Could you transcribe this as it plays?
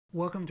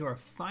Welcome to our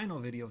final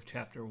video of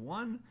Chapter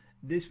 1.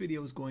 This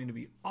video is going to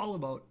be all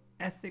about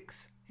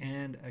ethics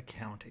and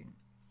accounting.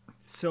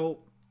 So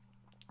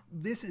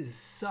this is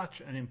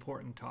such an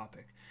important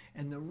topic,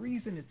 and the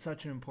reason it's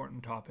such an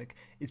important topic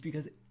is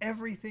because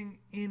everything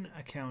in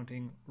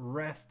accounting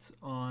rests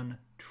on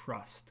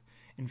trust.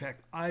 In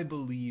fact, I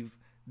believe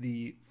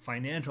the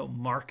financial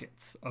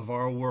markets of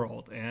our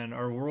world and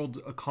our world's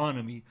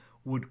economy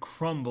would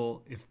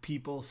crumble if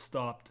people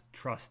stopped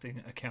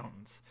trusting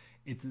accountants.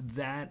 It's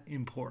that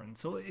important.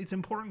 So it's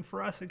important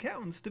for us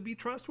accountants to be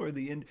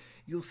trustworthy, and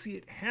you'll see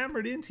it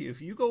hammered into you.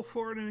 If you go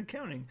forward in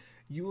accounting,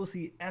 you will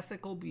see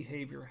ethical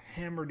behavior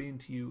hammered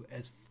into you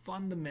as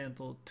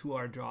fundamental to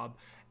our job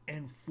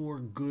and for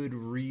good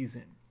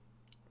reason.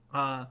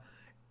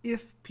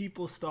 If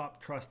people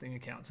stop trusting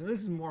accountants, and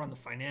this is more on the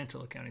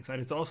financial accounting side,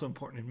 it's also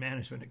important in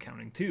management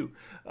accounting too,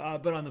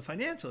 but on the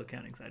financial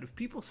accounting side, if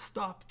people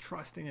stop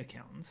trusting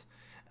accountants,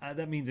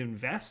 that means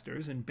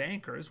investors and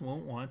bankers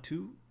won't want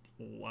to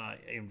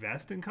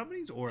invest in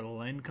companies or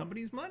lend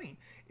companies money.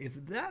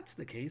 If that's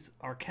the case,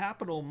 our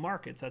capital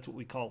markets, that's what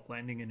we call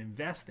lending and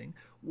investing,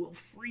 will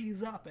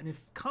freeze up. And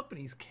if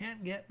companies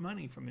can't get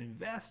money from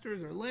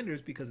investors or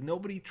lenders because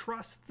nobody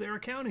trusts their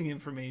accounting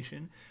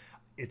information,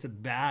 it's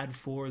bad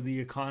for the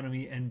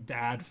economy and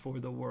bad for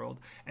the world.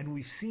 And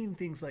we've seen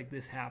things like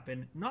this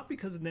happen, not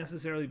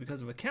necessarily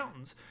because of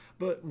accountants,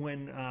 but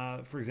when,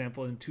 for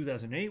example, in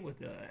 2008 with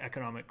the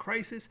economic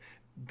crisis,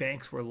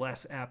 banks were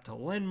less apt to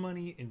lend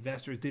money,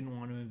 investors didn't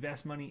want to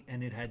invest money,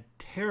 and it had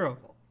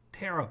terrible,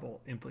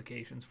 terrible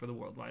implications for the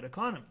worldwide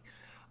economy.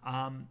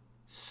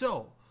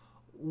 So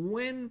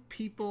when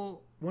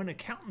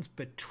accountants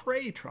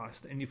betray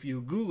trust, and if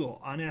you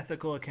Google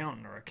unethical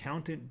accountant or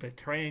accountant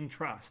betraying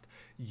trust,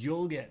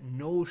 you'll get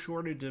no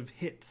shortage of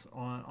hits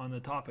on the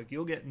topic.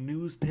 You'll get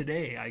news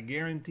today, I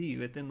guarantee you,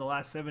 within the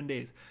last 7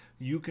 days,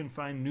 you can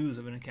find news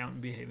of an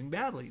accountant behaving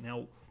badly.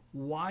 Now,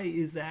 why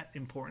is that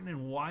important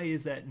and why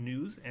is that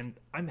news? And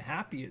I'm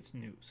happy it's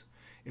news.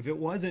 If it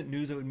wasn't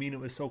news, it would mean it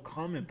was so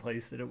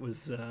commonplace that it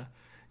wasn't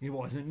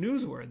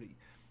newsworthy.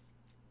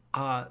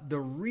 The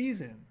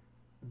reason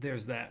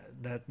there's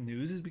that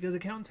news is because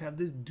accountants have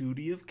this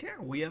duty of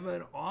care. We have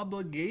an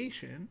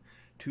obligation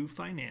to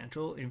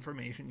financial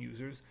information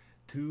users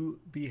to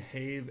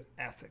behave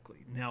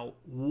ethically. Now,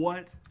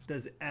 what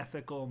does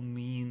ethical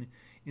mean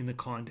in the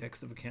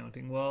context of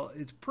accounting? Well,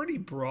 it's pretty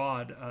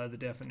broad, the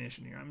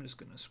definition here. I'm just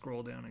going to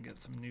scroll down and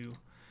get some new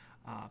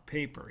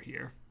paper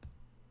here.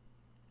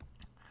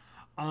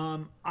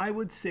 I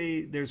would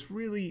say there's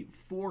really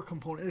 4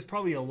 components. There's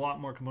probably a lot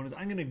more components.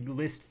 I'm going to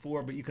list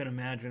 4, but you can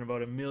imagine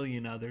about a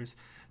million others.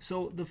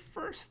 So the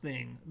first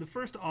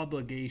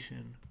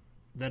obligation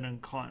that an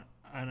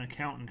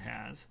accountant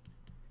has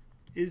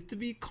is to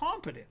be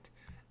competent.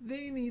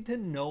 They need to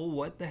know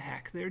what the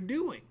heck they're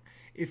doing.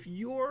 If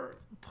you're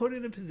put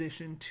in a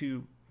position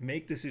to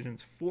make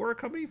decisions for a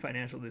company,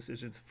 financial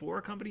decisions for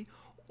a company,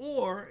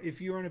 or if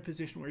you're in a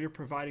position where you're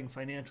providing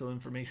financial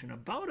information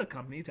about a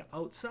company to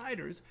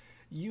outsiders,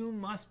 you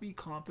must be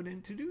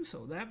competent to do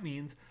so. That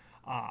means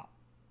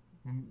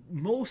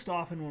most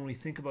often when we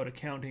think about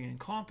accounting and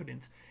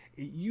competence,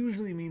 it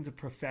usually means a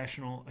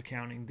professional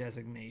accounting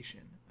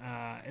designation.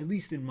 At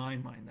least in my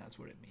mind, that's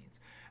what it means.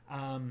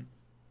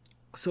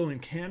 So in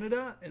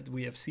Canada,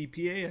 we have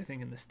CPA. I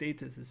think in the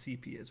States it's the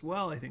CPA as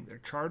well. I think they're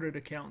chartered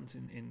accountants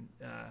in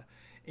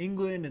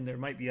England, and there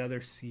might be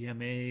other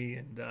CMA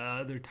and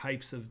other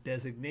types of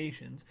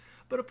designations.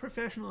 But a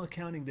professional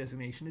accounting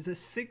designation is a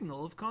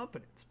signal of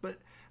competence. But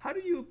how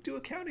do you do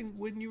accounting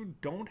when you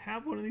don't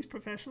have one of these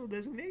professional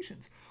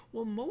designations?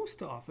 Well,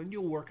 most often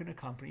you'll work in a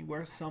company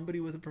where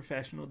somebody with a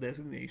professional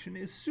designation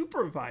is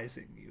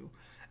supervising you.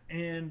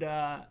 And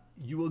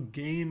you will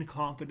gain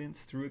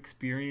competence through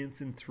experience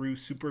and through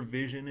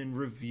supervision and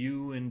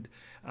review. And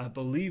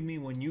believe me,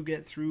 when you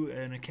get through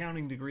an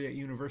accounting degree at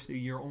university,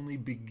 you're only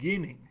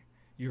beginning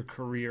your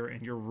career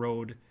and your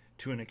road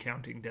to an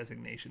accounting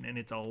designation. And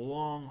it's a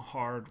long,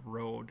 hard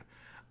road,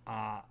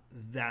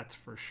 that's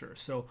for sure.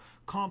 So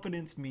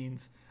competence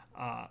means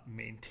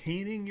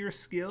maintaining your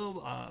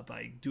skill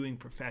by doing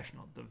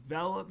professional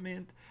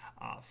development,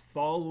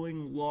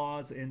 following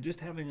laws, and just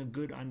having a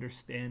good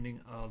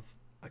understanding of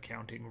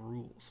accounting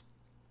rules.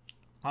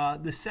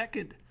 The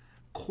second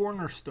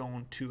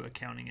cornerstone to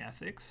accounting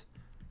ethics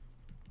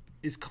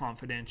is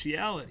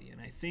confidentiality,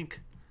 and I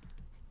think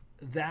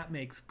that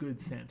makes good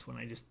sense when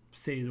I just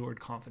say the word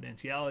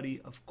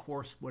confidentiality. Of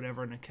course,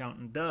 whatever an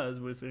accountant does,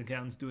 if an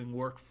accountant's doing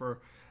work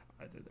for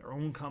either their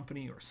own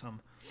company or some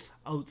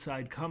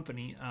outside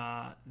company,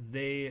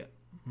 they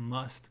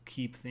must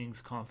keep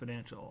things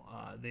confidential.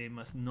 They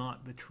must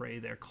not betray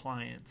their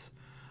clients'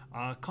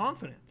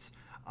 confidence.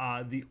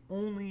 The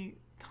only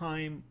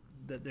time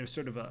that there's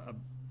sort of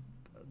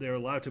they're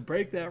allowed to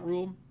break that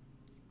rule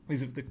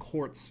is if the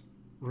courts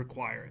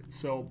require it.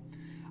 So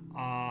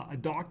a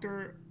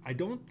doctor, I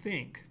don't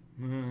think,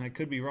 I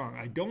could be wrong,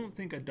 I don't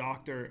think a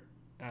doctor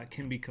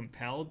can be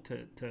compelled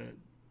to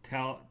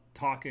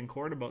talk in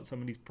court about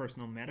somebody's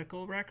personal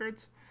medical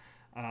records.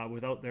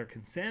 without their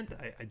consent.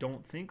 I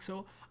don't think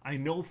so. I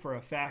know for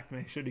a fact, and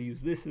I should have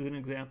used this as an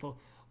example,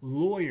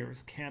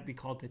 lawyers can't be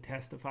called to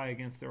testify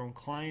against their own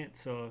client.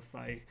 So if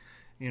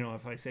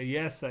I say,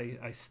 yes,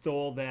 I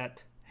stole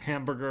that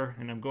hamburger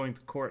and I'm going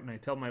to court and I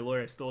tell my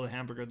lawyer I stole the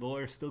hamburger, the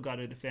lawyer still got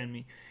to defend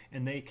me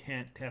and they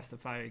can't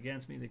testify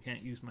against me. They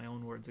can't use my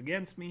own words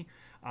against me.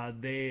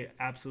 They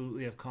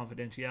absolutely have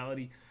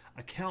confidentiality.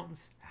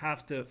 Accountants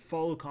have to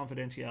follow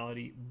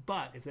confidentiality,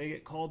 but if they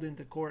get called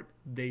into court,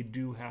 they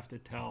do have to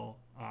tell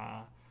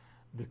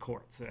the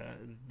courts.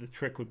 The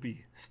trick would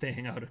be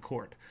staying out of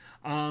court.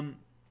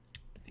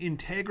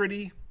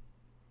 Integrity.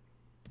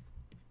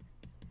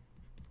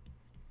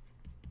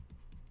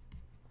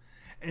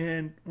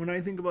 And when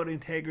I think about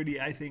integrity,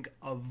 I think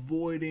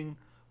avoiding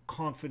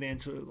conflicts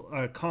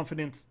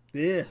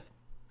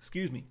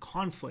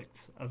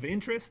of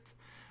interest.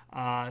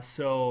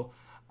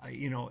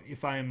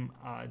 If I'm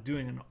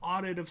doing an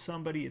audit of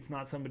somebody, it's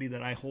not somebody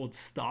that I hold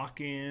stock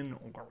in,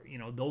 or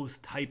those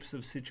types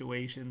of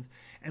situations.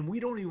 And we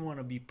don't even want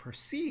to be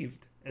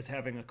perceived as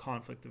having a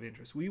conflict of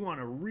interest. We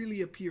want to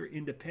really appear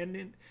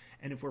independent,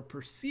 and if we're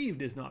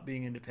perceived as not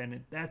being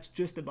independent, that's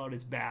just about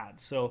as bad.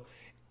 So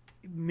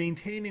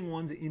maintaining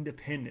one's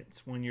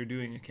independence when you're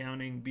doing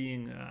accounting,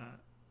 being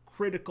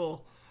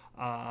critical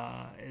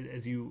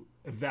as you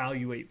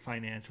evaluate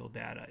financial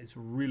data is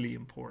really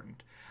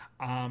important.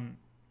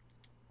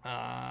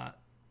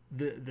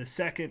 The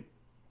second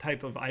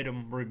type of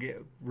item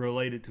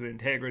related to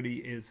integrity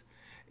is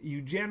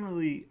you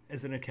generally,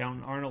 as an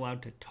accountant, aren't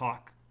allowed to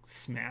talk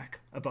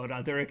smack about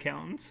other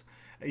accountants.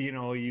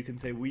 You can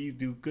say we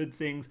do good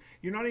things.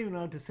 You're not even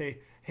allowed to say,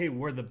 hey,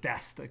 we're the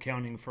best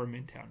accounting firm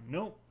in town.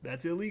 No,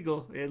 that's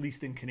illegal, at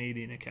least in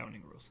Canadian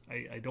accounting rules.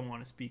 I don't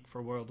want to speak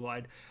for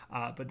worldwide,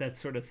 but that's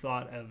sort of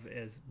thought of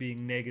as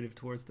being negative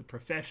towards the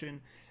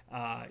profession.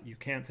 You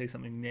can't say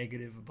something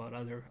negative about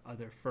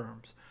other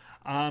firms.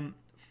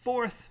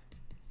 Fourth,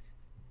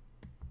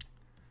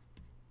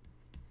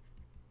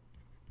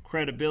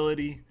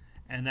 credibility,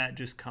 and that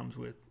just comes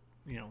with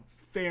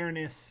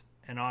fairness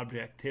and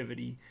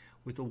objectivity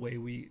with the way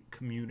we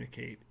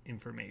communicate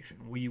information.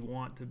 We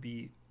want to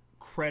be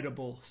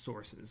credible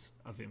sources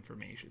of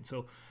information.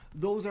 So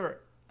those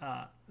are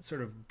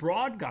sort of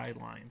broad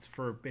guidelines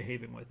for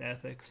behaving with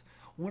ethics.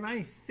 When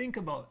I think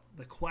about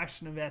the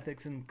question of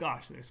ethics, and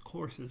gosh, there's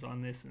courses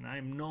on this, and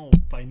I'm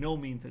by no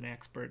means an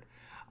expert,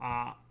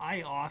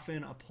 I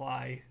often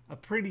apply a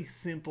pretty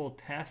simple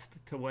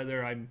test to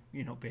whether I'm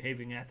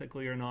behaving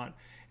ethically or not,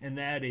 and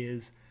that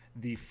is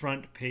the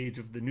front page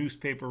of the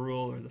newspaper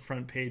rule or the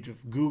front page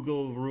of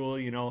Google rule.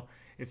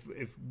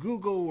 If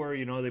Google were,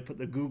 they put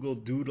the Google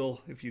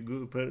doodle. If you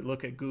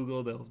look at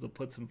Google, they'll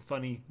put some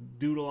funny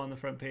doodle on the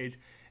front page.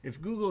 If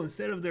Google,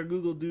 instead of their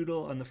Google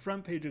doodle, on the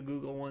front page of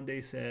Google one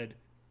day said,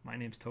 my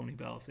name's Tony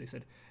Bell, if they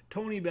said,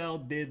 Tony Bell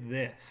did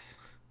this,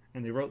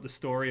 and they wrote the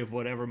story of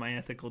whatever my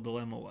ethical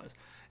dilemma was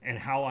and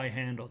how I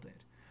handled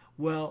it,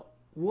 well,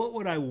 what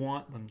would I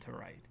want them to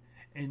write?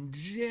 And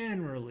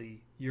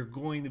generally, you're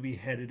going to be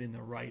headed in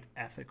the right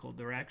ethical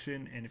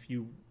direction. And if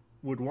you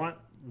would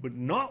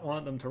not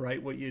want them to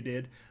write what you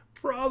did,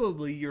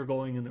 probably you're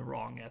going in the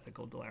wrong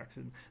ethical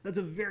direction. That's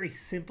a very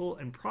simple,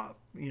 and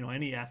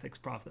any ethics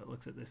prof that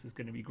looks at this is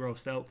going to be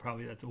grossed out.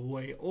 Probably that's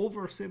way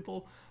over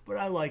simple, but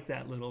I like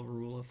that little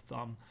rule of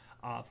thumb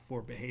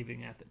for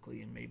behaving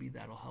ethically, and maybe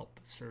that'll help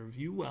serve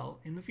you well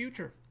in the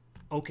future.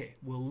 Okay,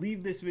 we'll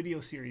leave this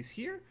video series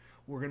here.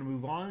 We're going to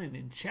move on, and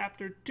in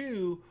chapter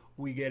 2,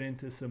 we get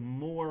into some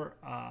more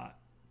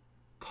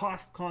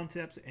cost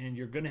concepts, and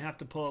you're going to have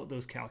to pull out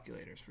those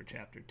calculators for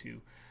chapter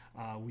 2.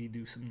 We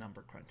do some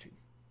number crunching.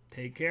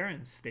 Take care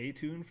and stay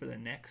tuned for the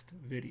next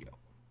video.